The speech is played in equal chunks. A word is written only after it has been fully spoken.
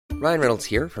Ryan Reynolds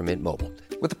here from Mint Mobile.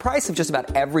 With the price of just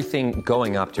about everything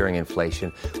going up during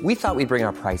inflation, we thought we'd bring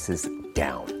our prices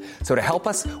down. So to help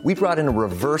us, we brought in a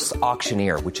reverse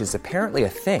auctioneer, which is apparently a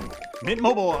thing. Mint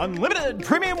Mobile Unlimited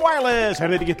Premium Wireless. How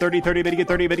to get 30, 30, bit to get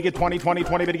 30, bit to get 20, 20,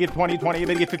 20, bit to get 20, 20,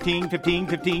 bit to get 15, 15,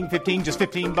 15, 15, just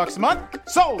 $15 a month?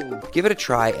 Sold! Give it a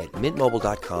try at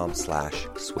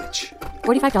mintmobile.com/switch.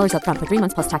 $45 up front for 3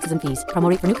 months plus taxes and fees. Promo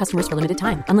rate for new customers for limited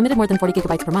time. Unlimited more than 40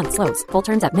 gigabytes per month. Slows full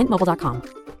terms at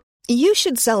mintmobile.com. You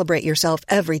should celebrate yourself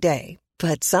every day.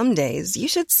 But some days you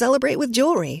should celebrate with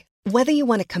jewelry. Whether you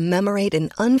want to commemorate an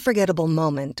unforgettable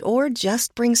moment or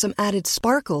just bring some added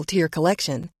sparkle to your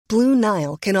collection, Blue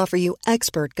Nile can offer you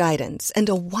expert guidance and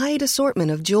a wide assortment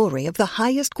of jewelry of the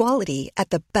highest quality at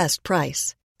the best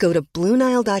price. Go to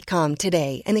BlueNile.com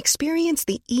today and experience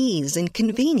the ease and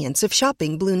convenience of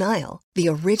shopping Blue Nile, the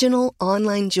original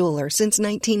online jeweler since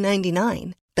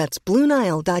 1999. That's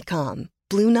BlueNile.com.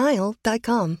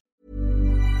 BlueNile.com.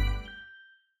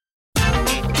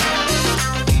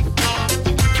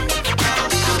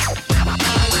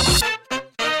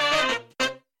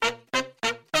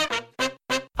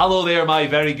 Hello there, my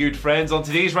very good friends. On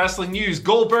today's wrestling news,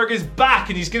 Goldberg is back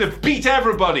and he's going to beat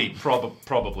everybody.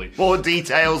 Probably. More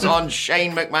details on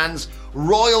Shane McMahon's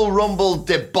Royal Rumble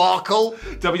debacle.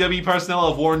 WWE personnel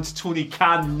have warned Tony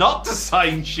Khan not to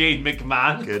sign Shane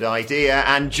McMahon. Good idea.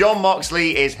 And Jon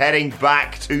Moxley is heading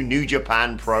back to New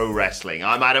Japan Pro Wrestling.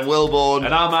 I'm Adam Wilborn.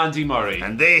 And I'm Andy Murray.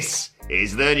 And this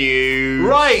is the news.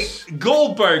 Right,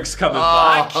 Goldberg's coming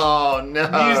back. Oh, no.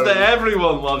 News that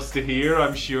everyone loves to hear,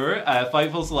 I'm sure.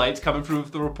 Fightful Select's coming through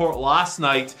with the report last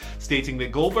night stating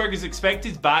that Goldberg is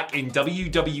expected back in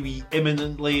WWE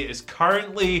imminently. It is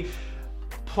currently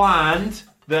planned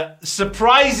that,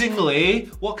 surprisingly,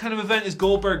 what kind of event is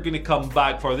Goldberg going to come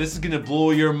back for? This is going to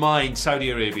blow your mind. Saudi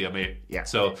Arabia, mate. Yeah.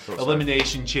 So,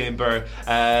 Elimination Chamber.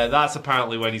 That's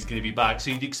apparently when he's going to be back.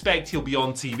 So you'd expect he'll be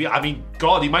on TV. I mean,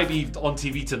 God, he might be on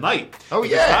TV tonight. Oh,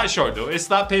 yeah. It's that short notice.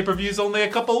 That pay-per-view's only a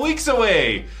couple of weeks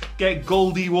away. Get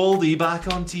Goldie Woldy back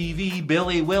on TV.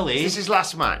 Billy Willie. Is this his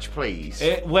last match, please?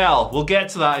 Well, we'll get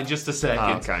to that in just a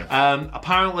second. Okay.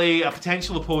 Apparently, a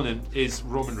potential opponent is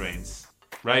Roman Reigns.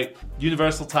 Right?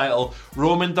 Universal title.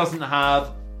 Roman doesn't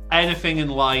have anything in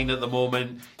line at the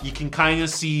moment. You can kind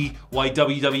of see why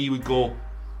WWE would go,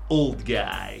 old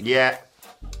guy. Yeah.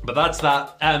 But that's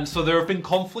that. So there have been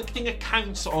conflicting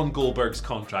accounts on Goldberg's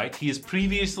contract. He has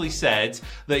previously said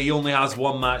that he only has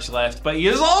one match left, but he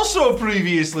has also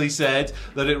previously said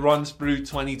that it runs through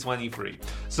 2023.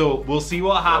 So we'll see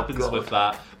what happens with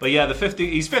that. But yeah,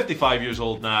 he's 55 years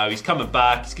old now. He's coming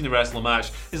back. He's going to wrestle a match.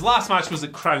 His last match was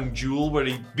at Crown Jewel where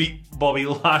he beat Bobby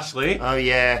Lashley. Oh,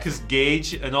 yeah. Because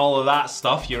Gage and all of that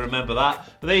stuff. You remember that.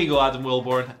 But there you go, Adam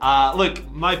Wilborn. Look,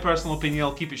 my personal opinion,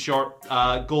 I'll keep it short.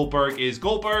 Goldberg is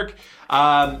Goldberg.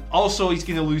 Also, he's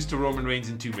going to lose to Roman Reigns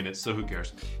in 2 minutes, so who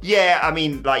cares? Yeah, I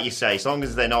mean, like you say, as long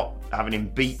as they're not having him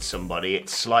beat somebody,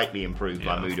 it's slightly improved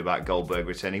my mood about Goldberg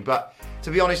returning. But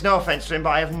to be honest, no offense to him,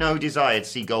 but I have no desire to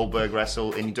see Goldberg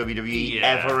wrestle in WWE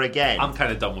ever again. I'm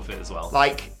kind of done with it as well.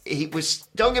 Like, he was,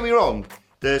 don't get me wrong,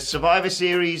 the Survivor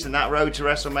Series and that road to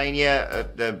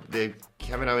WrestleMania, the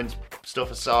Kevin Owens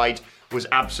stuff aside, was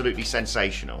absolutely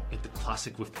sensational. The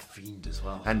classic with The Fiend as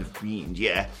well. And The Fiend,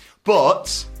 yeah.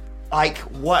 But, like,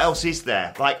 what else is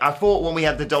there? Like, I thought when we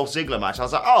had the Dolph Ziggler match, I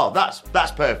was like, oh,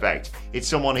 that's perfect. It's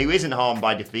someone who isn't harmed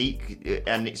by defeat,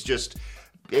 and it's just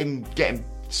him getting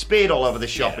speared all over the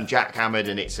shop and jackhammered,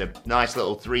 and it's a nice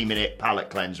little 3-minute palate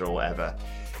cleanser or whatever.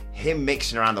 Him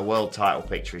mixing around the world title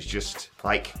picture is just,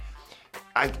 like,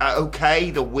 okay,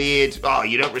 the weird,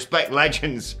 you don't respect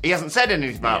legends. He hasn't said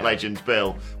anything about legends,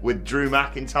 Bill, with Drew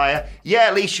McIntyre. Yeah,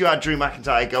 at least you had Drew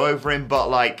McIntyre go over him, but,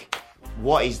 like,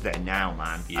 what is there now,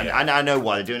 man? Yeah. And I know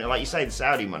why they're doing it. Like you say, the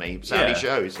Saudi money, Saudi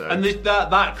shows. So. And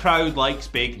that crowd likes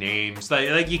big names.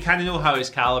 Like you kind of know how it's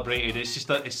calibrated. It's just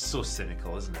that it's so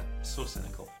cynical, isn't it? It's so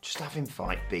cynical. Just have him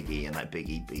fight Big E and let Big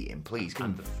E beat him, please. Give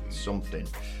him something.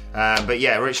 But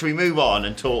yeah, Rich, shall we move on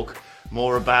and talk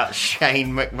more about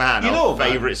Shane McMahon, our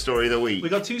favourite story of the week? We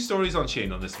got 2 stories on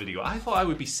Shane on this video. I thought I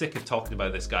would be sick of talking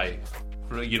about this guy,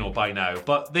 by now,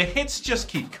 but the hits just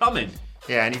keep coming.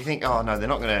 Yeah, and if you think, oh no, they're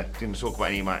not going to talk about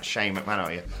any about Shane McMahon,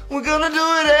 are you? We're going to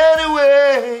do it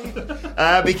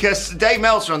anyway! Because Dave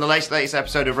Meltzer on the latest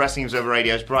episode of Wrestling Observer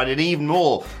Radio has provided even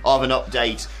more of an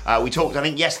update. We talked, I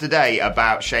think, yesterday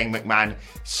about Shane McMahon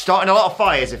starting a lot of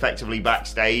fires effectively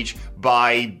backstage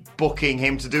by booking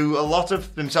him to do a lot of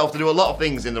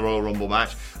things in the Royal Rumble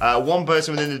match. One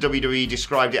person within the WWE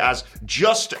described it as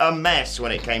just a mess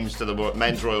when it came to the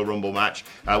men's Royal Rumble match,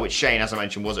 which Shane, as I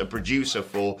mentioned, was a producer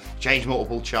for. Changed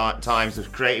multiple times, the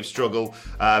creative struggle.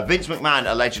 Vince McMahon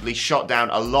allegedly shot down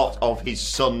a lot of his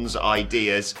son's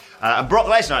ideas, and Brock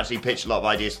Lesnar actually pitched a lot of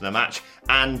ideas for the match.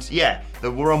 And yeah, the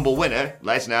Rumble winner,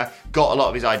 Lesnar, got a lot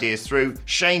of his ideas through.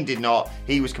 Shane did not.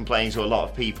 He was complaining to a lot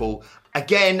of people.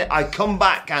 Again, I come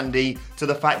back, Andy, to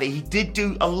the fact that he did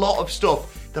do a lot of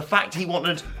stuff. The fact he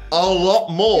wanted a lot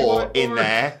more in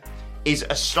there is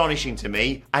astonishing to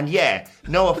me. And yeah,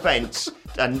 no offence,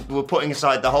 and we're putting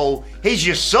aside the whole, he's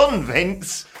your son,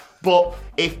 Vince. But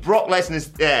if Brock Lesnar's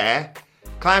there,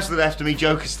 clowns to the left of me,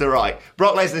 jokers to the right.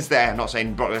 Brock Lesnar's there. I'm not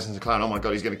saying Brock Lesnar's a clown. Oh my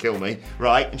God, he's going to kill me.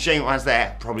 Right? And Shane McMahon's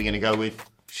there. Probably going to go with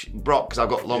Brock because I've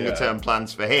got longer term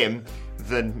plans for him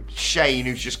than Shane,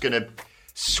 who's just going to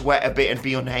sweat a bit and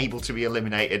be unable to be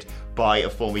eliminated by a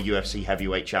former UFC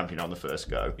heavyweight champion on the first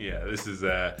go. Yeah, this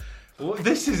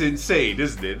is insane,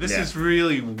 isn't it? This is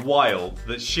really wild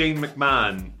that Shane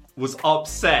McMahon was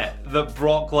upset that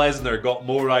Brock Lesnar got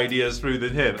more ideas through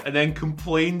than him and then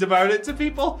complained about it to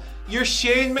people. You're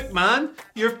Shane McMahon.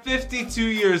 You're 52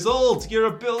 years old. You're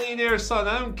a billionaire son.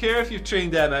 I don't care if you've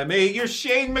trained MMA. You're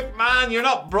Shane McMahon. You're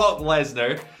not Brock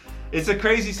Lesnar. It's a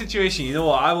crazy situation. You know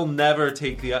what? I will never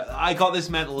take I got this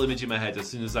mental image in my head as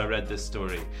soon as I read this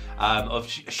story of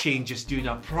Shane just doing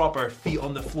a proper feet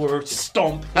on the floor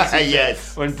stomp.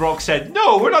 Yes. When Brock said,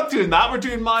 "No, we're not doing that. We're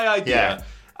doing my idea." Yeah.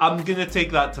 I'm gonna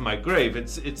take that to my grave.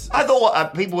 It's. I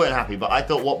thought people weren't happy, but I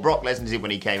thought what Brock Lesnar did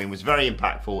when he came in was very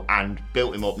impactful and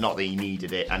built him up. Not that he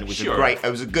needed it, and it was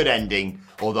It was a good ending.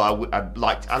 Although I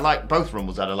liked both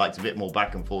Rumbles. I'd have liked a bit more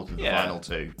back and forth with the final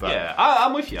two. But yeah,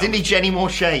 I'm with you. Didn't need any more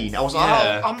Shane. I was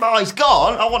like, he's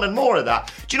gone. I wanted more of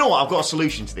that. Do you know what? I've got a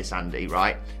solution to this, Andy.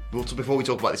 Right? Before we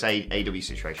talk about this AEW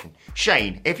situation,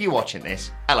 Shane, if you're watching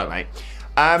this, hello, mate.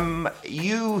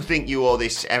 You think you are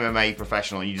this MMA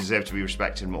professional and you deserve to be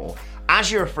respected more.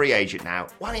 As you're a free agent now,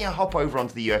 why don't you hop over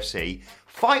onto the UFC,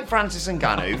 fight Francis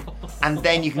Ngannou, and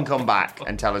then you can come back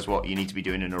and tell us what you need to be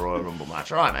doing in a Royal Rumble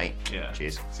match. All right, mate? Yeah.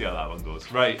 Cheers. See how that one goes.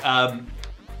 Right.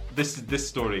 This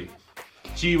story.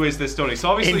 Gee whiz, this story. So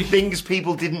obviously, in things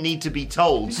people didn't need to be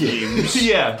told.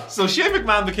 Yeah. So Shane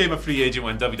McMahon became a free agent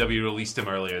when WWE released him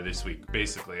earlier this week,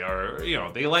 basically, or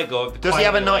they let go of. Does he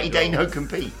have a 90-day no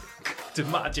compete?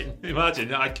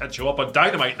 Imagine, I'd catch you up on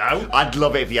Dynamite now. I'd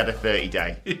love it if he had a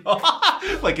 30-day.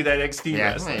 Like an NXT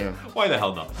wrestler. Why the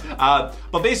hell not?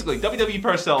 But basically, WWE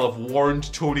personnel have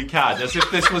warned Tony Khan, as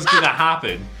if this was going to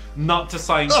happen, not to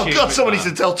sign Shane McMahon. Somebody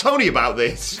should tell Tony about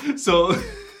this. So,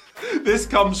 this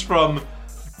comes from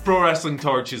Pro Wrestling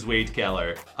Torch's Wade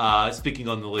Keller, speaking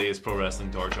on the latest Pro Wrestling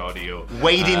Torch audio.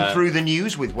 Wading through the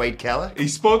news with Wade Keller.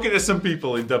 He's spoken to some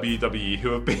people in WWE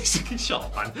who have basically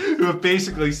who have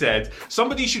basically said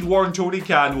somebody should warn Tony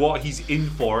Khan what he's in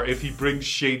for if he brings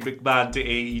Shane McMahon to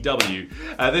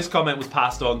AEW. This comment was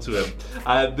passed on to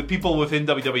him. The people within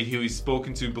WWE who he's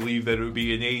spoken to believe that it would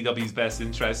be in AEW's best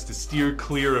interest to steer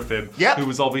clear of him, who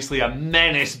was obviously a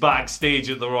menace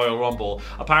backstage at the Royal Rumble.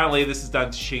 Apparently, this is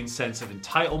down to Shane's sense of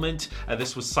entitlement.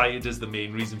 This was cited as the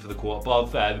main reason for the quote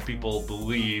above. The people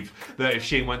believe that if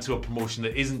Shane went to a promotion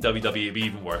that isn't WWE, it'd be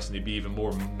even worse and he'd be even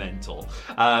more mental.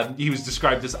 He was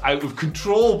described as out of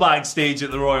control backstage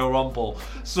at the Royal Rumble.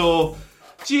 So,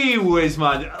 gee whiz,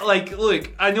 man. Like,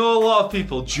 look, I know a lot of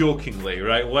people jokingly,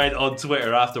 right, went on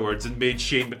Twitter afterwards and made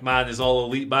Shane McMahon his all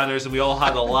elite banners and we all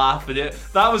had a laugh at it.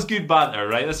 That was good banter,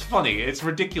 right? That's funny. It's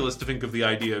ridiculous to think of the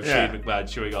idea of Shane McMahon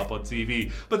showing up on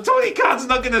TV. But Tony Khan's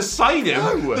not going to sign him.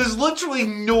 No. There's literally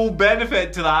no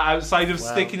benefit to that outside of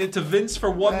sticking it to Vince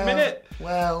for 1 minute.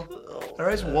 Well,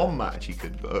 there is one match you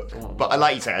could book, but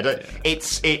like you say, I don't.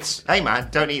 It's. Hey man,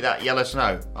 don't eat that yellow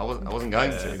snow. I wasn't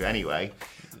going to anyway.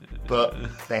 But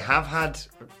they have had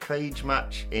a cage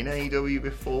match in AEW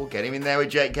before. Get him in there with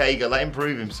Jake Hager. Let him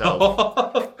prove himself.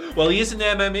 Well, he is an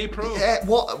MMA pro. Yeah,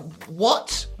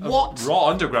 what? Raw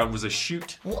Underground was a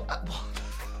shoot. What?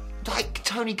 Like,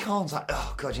 Tony Khan's like,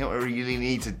 oh, God, you know what we really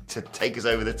need to take us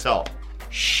over the top?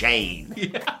 Shane.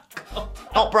 Yeah.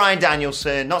 Not Bryan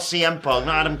Danielson, not CM Punk,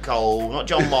 not Adam Cole, not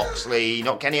Jon Moxley,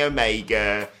 not Kenny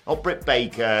Omega, not Britt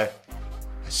Baker.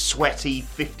 A sweaty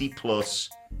 50-plus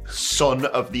son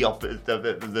of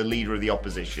the leader of the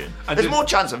opposition. And there's more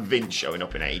chance of Vince showing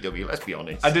up in AEW, let's be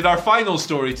honest. And in our final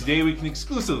story today, we can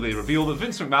exclusively reveal that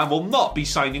Vince McMahon will not be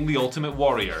signing the Ultimate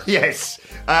Warrior. Yes.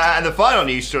 And the final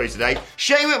news story today,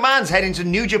 Shane McMahon's heading to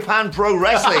New Japan Pro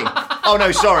Wrestling. Oh,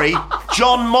 no, sorry.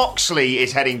 Jon Moxley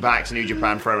is heading back to New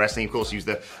Japan Pro Wrestling. Of course, he was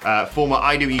the former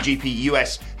IWGP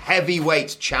US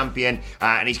heavyweight champion,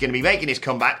 and he's going to be making his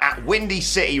comeback at Windy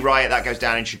City Riot. That goes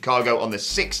down in Chicago on the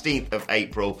 16th of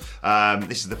April.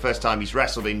 This is the first time he's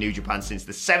wrestled in New Japan since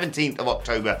the 17th of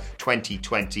October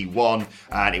 2021,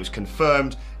 and it was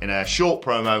confirmed in a short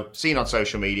promo seen on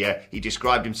social media. He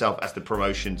described himself as the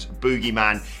promotion's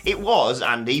boogeyman. It was,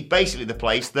 Andy, basically the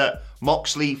place that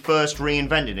Moxley first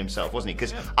reinvented himself, wasn't he?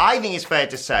 Because I think it's fair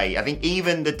to say, I think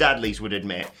even the Dudleys would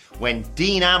admit, when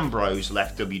Dean Ambrose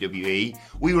left WWE,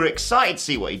 we were excited to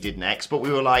see what he did next, but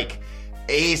we were like,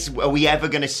 are we ever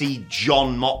going to see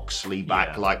John Moxley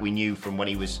back like we knew from when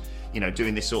he was,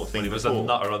 doing this sort of thing when he was before? a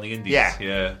nutter on the indies.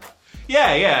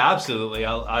 Yeah, absolutely.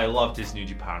 I loved his New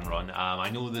Japan run. I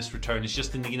know this return is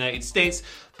just in the United States,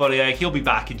 but he'll be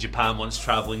back in Japan once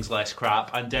travelling's less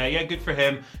crap. And good for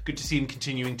him. Good to see him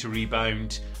continuing to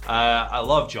rebound. I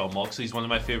love John Moxley. He's one of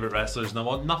my favourite wrestlers, and I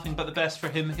want nothing but the best for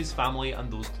him, his family,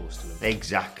 and those close to him.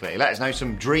 Exactly. Let us know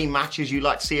some dream matches you'd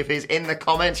like to see of his in the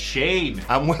comments. Shane.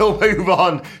 And we'll move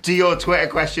on to your Twitter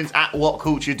questions at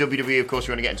WhatCultureWWE. Of course,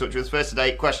 you want to get in touch with us. First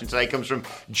question today comes from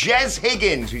Jez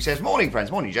Higgins, who says, "Morning, friends."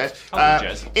 Morning, Jez.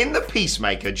 Jez. In The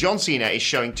Peacemaker, John Cena is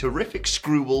showing terrific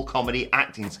screwball comedy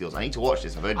acting skills. I need to watch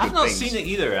this. I've heard good things. I've not seen it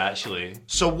either, actually.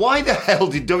 So why the hell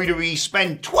did WWE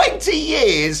spend 20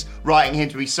 years writing him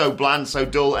to be so bland, so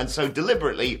dull, and so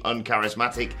deliberately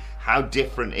uncharismatic? How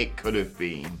different it could have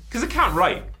been. Because they can't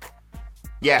write.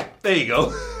 Yeah. There you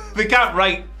go. They can't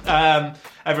write.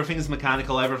 Everything is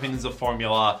mechanical. Everything is a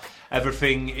formula.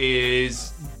 Everything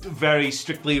is very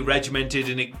strictly regimented,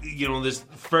 and there's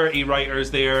 30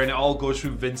 writers there, and it all goes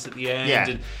through Vince at the end. Yeah.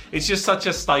 And it's just such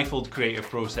a stifled creative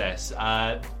process.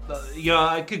 I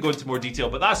could go into more detail,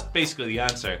 but that's basically the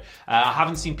answer. I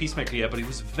haven't seen Peacemaker yet, but he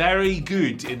was very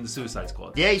good in the Suicide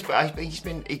Squad. Yeah, he's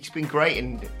been great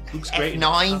in Looks great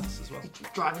F9. in as well. He's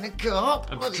driving a car.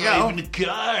 I'm driving a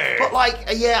car. But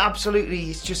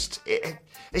absolutely. It's just.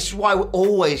 This is why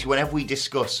whenever we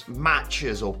discuss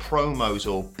matches or promos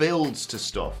or builds to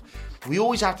stuff, we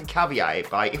always have to caveat it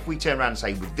by, if we turn around and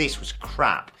say, well, this was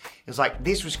crap. It's like,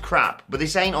 this was crap, but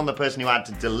this ain't on the person who had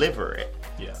to deliver it.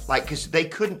 Yeah. Because they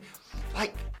couldn't,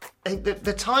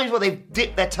 the times where they've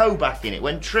dipped their toe back in it,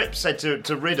 when Tripp said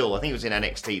to Riddle, I think it was in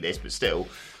NXT this, but still,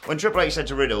 when Triple H said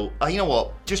to Riddle, you know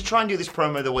what, just try and do this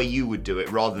promo the way you would do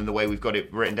it, rather than the way we've got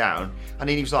it written down. And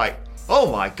then he was like, oh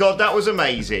my God, that was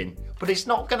amazing. But it's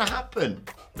not going to happen.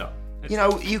 No.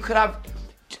 You could have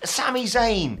Sami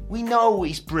Zayn. We know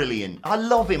he's brilliant. I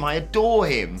love him. I adore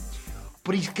him.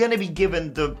 But he's going to be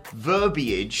given the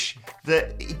verbiage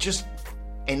that it just,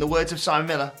 in the words of Simon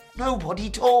Miller,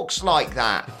 nobody talks like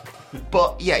that.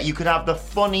 But yeah, you could have the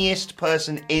funniest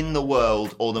person in the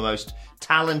world, or the most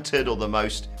talented, or the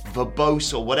most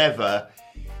verbose, or whatever.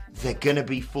 They're going to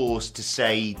be forced to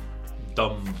say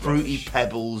dumb Fruity rubbish.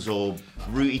 Pebbles or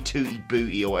Rooty Tooty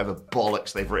Booty or whatever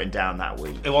bollocks they've written down that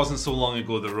week. It wasn't so long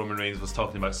ago that Roman Reigns was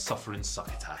talking about suffering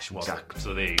succotash, was Exactly. it?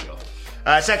 So there you go.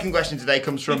 Second question today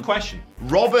comes from Good question.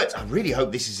 Robert. I really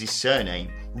hope this is his surname.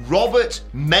 Robert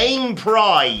Main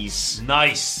Prize.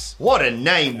 Nice. What a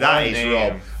name that What a is,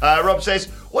 name. Rob. Rob says,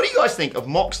 what do you guys think of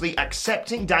Moxley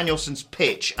accepting Danielson's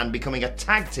pitch and becoming a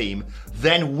tag team?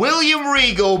 Then William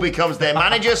Regal becomes their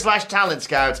manager / talent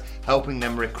scout, helping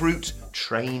them recruit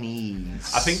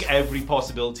trainees. I think every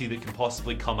possibility that can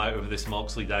possibly come out of this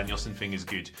Moxley-Danielson thing is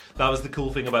good. That was the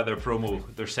cool thing about their promo,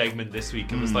 their segment this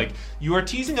week. It was like, you are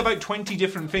teasing about 20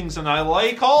 different things and I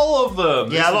like all of them.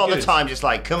 Yeah, This a lot is of the good. time, just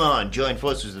like, come on, join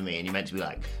forces with me. And you're meant to be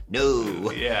like, no.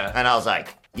 Yeah. And I was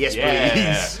like, yes, Yeah.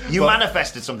 please. You But-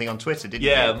 manifested something on Twitter, didn't you?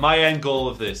 Yeah, my end goal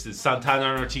of this is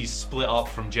Santana and Ortiz split up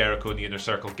from Jericho in the Inner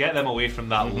Circle. Get them away from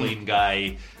that lame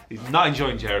guy. He's not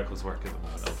enjoying Jericho's work at the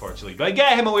moment, unfortunately. But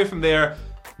get him away from there.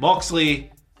 Moxley,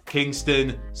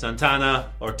 Kingston, Santana,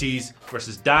 Ortiz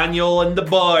versus Daniel and the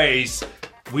boys.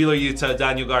 Wheeler Yuta,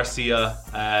 Daniel Garcia,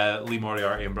 Lee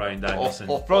Moriarty and Bryan Danielson.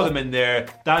 Throw them in there.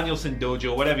 Danielson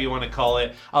Dojo, whatever you want to call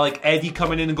it. I like Eddie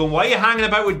coming in and going, why are you hanging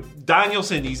about with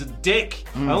Danielson? He's a dick.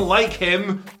 I don't like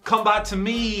him. Come back to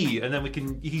me. And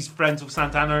then he's friends with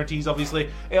Santana Ortiz, obviously.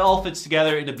 It all fits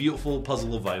together in a beautiful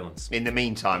puzzle of violence. In the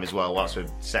meantime, as well, whilst we're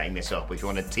setting this up, if you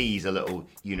want to tease a little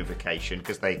unification,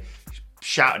 because they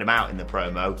shouted him out in the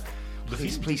promo,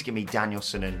 please give me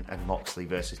Danielson and Moxley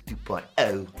versus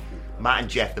 2.0. Matt and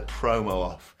Jeff, the promo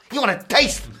off. You want to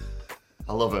taste?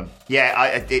 I love him.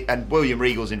 Yeah, and William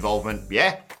Regal's involvement.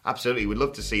 Yeah, absolutely. We'd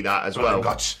love to see that as well.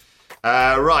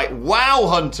 Right, Wow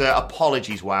Hunter.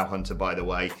 Apologies, Wow Hunter, by the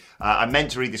way. I meant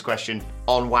to read this question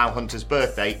on Wow Hunter's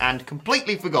birthday and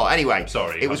completely forgot. Anyway,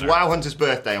 sorry, it was Hunter. Wow Hunter's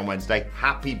birthday on Wednesday.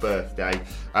 Happy birthday.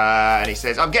 And he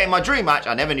says, I'm getting my dream match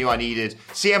I never knew I needed.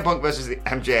 CM Punk versus the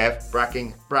MJF,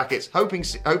 brackets, hoping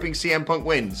CM Punk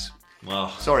wins. Well,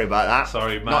 sorry about that.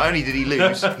 Sorry, man. Not only did he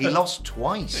lose, he lost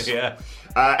twice. Yeah.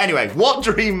 Anyway, what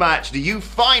dream match do you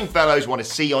fine fellows want to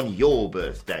see on your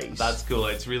birthdays? That's cool.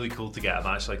 It's really cool to get a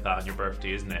match like that on your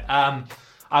birthday, isn't it?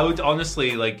 I would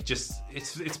honestly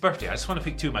it's birthday. I just want to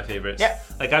pick two of my favorites. Yeah.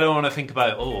 Like I don't want to think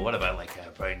about what about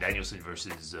Bryan Danielson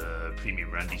versus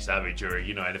Premium Randy Savage or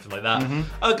anything like that. Mm-hmm.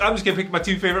 I'm just gonna pick my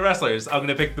two favorite wrestlers. I'm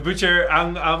gonna pick the Butcher.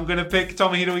 I'm gonna pick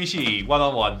Tomohiro Ishii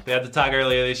 1-on-1. They had the tag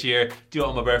earlier this year. Do it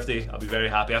on my birthday. I'll be very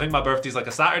happy. I think my birthday's like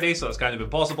a Saturday, so it's kind of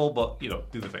impossible. But do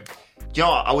the thing. Do you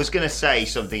know what? I was gonna say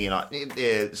something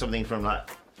something from like.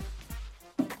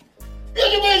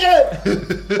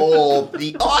 or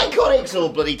the Iconics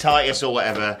or bloody Titus or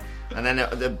whatever, and then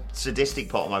the sadistic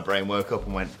part of my brain woke up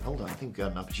and went, hold on, I think we've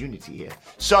got an opportunity here.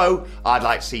 So I'd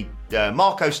like to see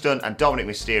Marco Stunt and Dominic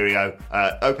Mysterio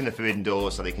open the forbidden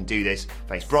door so they can do this,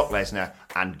 face Brock Lesnar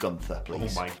and Gunther,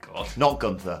 please. Oh my god. Not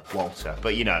Gunther, Walter,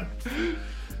 but Shane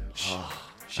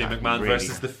McMahon really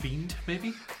versus The Fiend,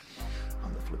 maybe?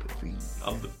 I'm the flippin' Fiend.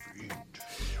 I'm the Fiend.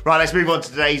 Right, let's move on to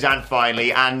today's and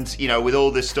finally. And, with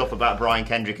all this stuff about Brian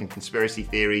Kendrick and conspiracy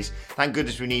theories, thank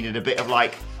goodness we needed a bit of,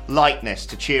 lightness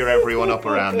to cheer everyone up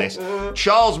around this.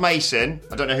 Charles Mason,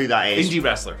 I don't know who that is. Indie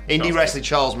wrestler. Indie wrestler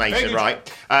Charles Mason, right?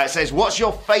 Says, what's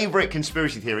your favourite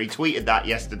conspiracy theory? Tweeted that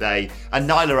yesterday. And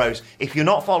Nyla Rose, if you're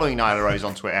not following Nyla Rose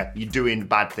on Twitter, you're doing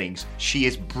bad things. She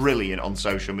is brilliant on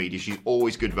social media. She's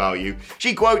always good value.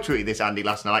 She quote tweeted this, Andy,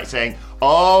 last night saying,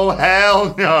 oh,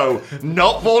 hell no,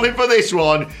 not falling for this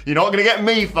one. You're not going to get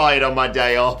me fired on my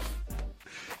day off.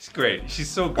 She's great. She's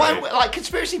so great.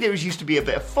 Conspiracy theories used to be a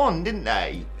bit of fun, didn't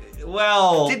they?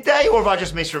 Well... Did they, or have I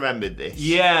just misremembered this?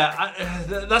 Yeah,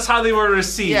 that's how they were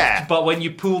received. Yeah. But when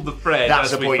you pulled the thread... That's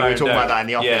the point. We were talking about that in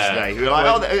the office today. We were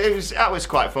like, that was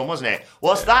quite fun, wasn't it?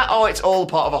 What's that? Oh, it's all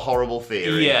part of a horrible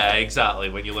theory. Yeah, exactly,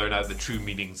 when you learn out the true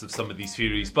meanings of some of these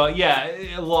theories. But yeah,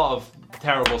 a lot of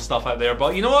terrible stuff out there.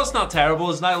 But you know what's not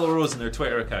terrible is Nyla Rose and her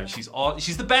Twitter account.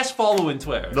 She's the best follow in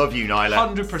Twitter. Love you,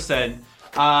 Nyla. 100%.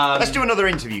 Let's do another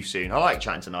interview soon. I like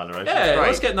chatting to Nyla Rose. Yeah,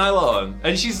 let's get Nyla on.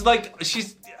 And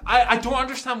I don't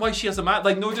understand why she has a match.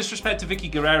 No disrespect to Vicky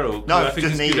Guerrero. No, who I think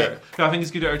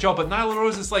is good at her job. But Nyla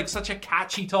Rose is such a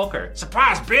catchy talker.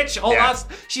 Surprise, bitch!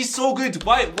 She's so good.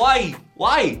 Why?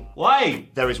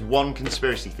 There is one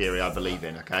conspiracy theory I believe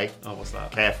in, okay? Oh, what's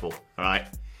that? Careful, alright?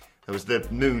 There was the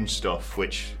moon stuff,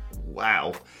 which,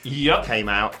 wow, yep, came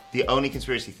out. The only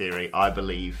conspiracy theory, I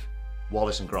believe,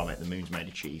 Wallace and Gromit, the moon's made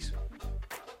of cheese.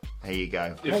 There you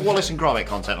go. More Wallace and Gromit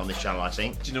content on this channel, I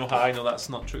think. Do you know how I know that's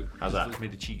not true? How's that? If it was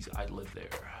made of cheese, I'd live there.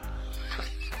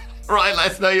 Right,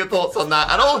 let's know your thoughts on that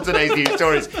and all today's news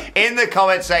stories in the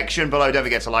comment section below. Don't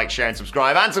forget to like, share, and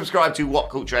subscribe. And subscribe to What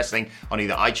Culture Wrestling on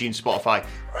either iTunes, Spotify,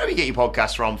 wherever you get your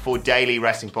podcasts from, for daily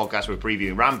wrestling podcasts. We're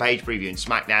previewing Rampage, previewing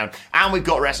SmackDown, and we've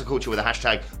got Wrestle Culture with a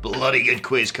hashtag bloody good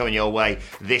quiz coming your way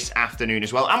this afternoon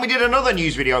as well. And we did another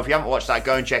news video. If you haven't watched that,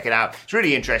 go and check it out. It's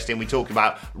really interesting. We talk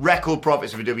about record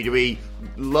profits for WWE,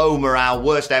 low morale,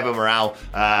 worst ever morale,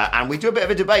 and we do a bit of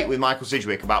a debate with Michael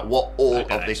Sidgwick about what all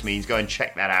of this means. Go and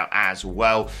check that out as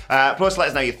well. Plus, let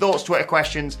us know your thoughts, Twitter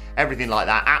questions, everything like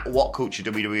that at What Culture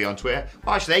WWE on Twitter.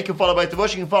 Well, actually, you can follow both of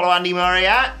us. You can follow Andy Murray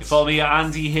at... You follow me at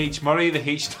Andy H. Murray. The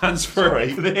H stands for...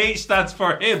 The H stands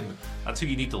for him. That's who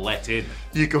you need to let in.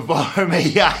 You can follow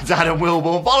me at Adam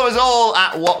Wilborn. Follow us all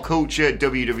at What Culture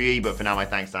WWE. But for now, my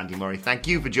thanks to Andy Murray. Thank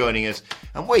you for joining us,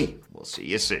 and we will see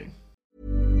you soon.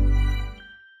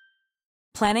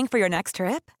 Planning for your next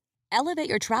trip? Elevate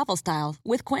your travel style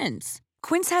with Quince.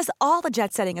 Quince has all the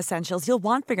jet-setting essentials you'll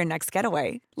want for your next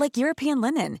getaway, like European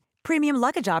linen, premium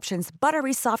luggage options,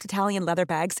 buttery soft Italian leather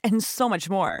bags, and so much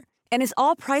more. And is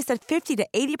all priced at 50 to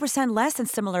 80% less than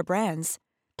similar brands.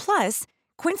 Plus,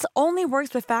 Quince only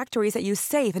works with factories that use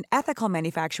safe and ethical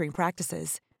manufacturing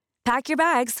practices. Pack your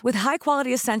bags with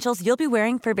high-quality essentials you'll be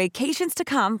wearing for vacations to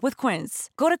come with Quince.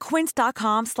 Go to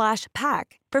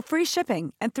quince.com/pack for free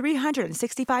shipping and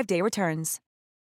 365-day returns.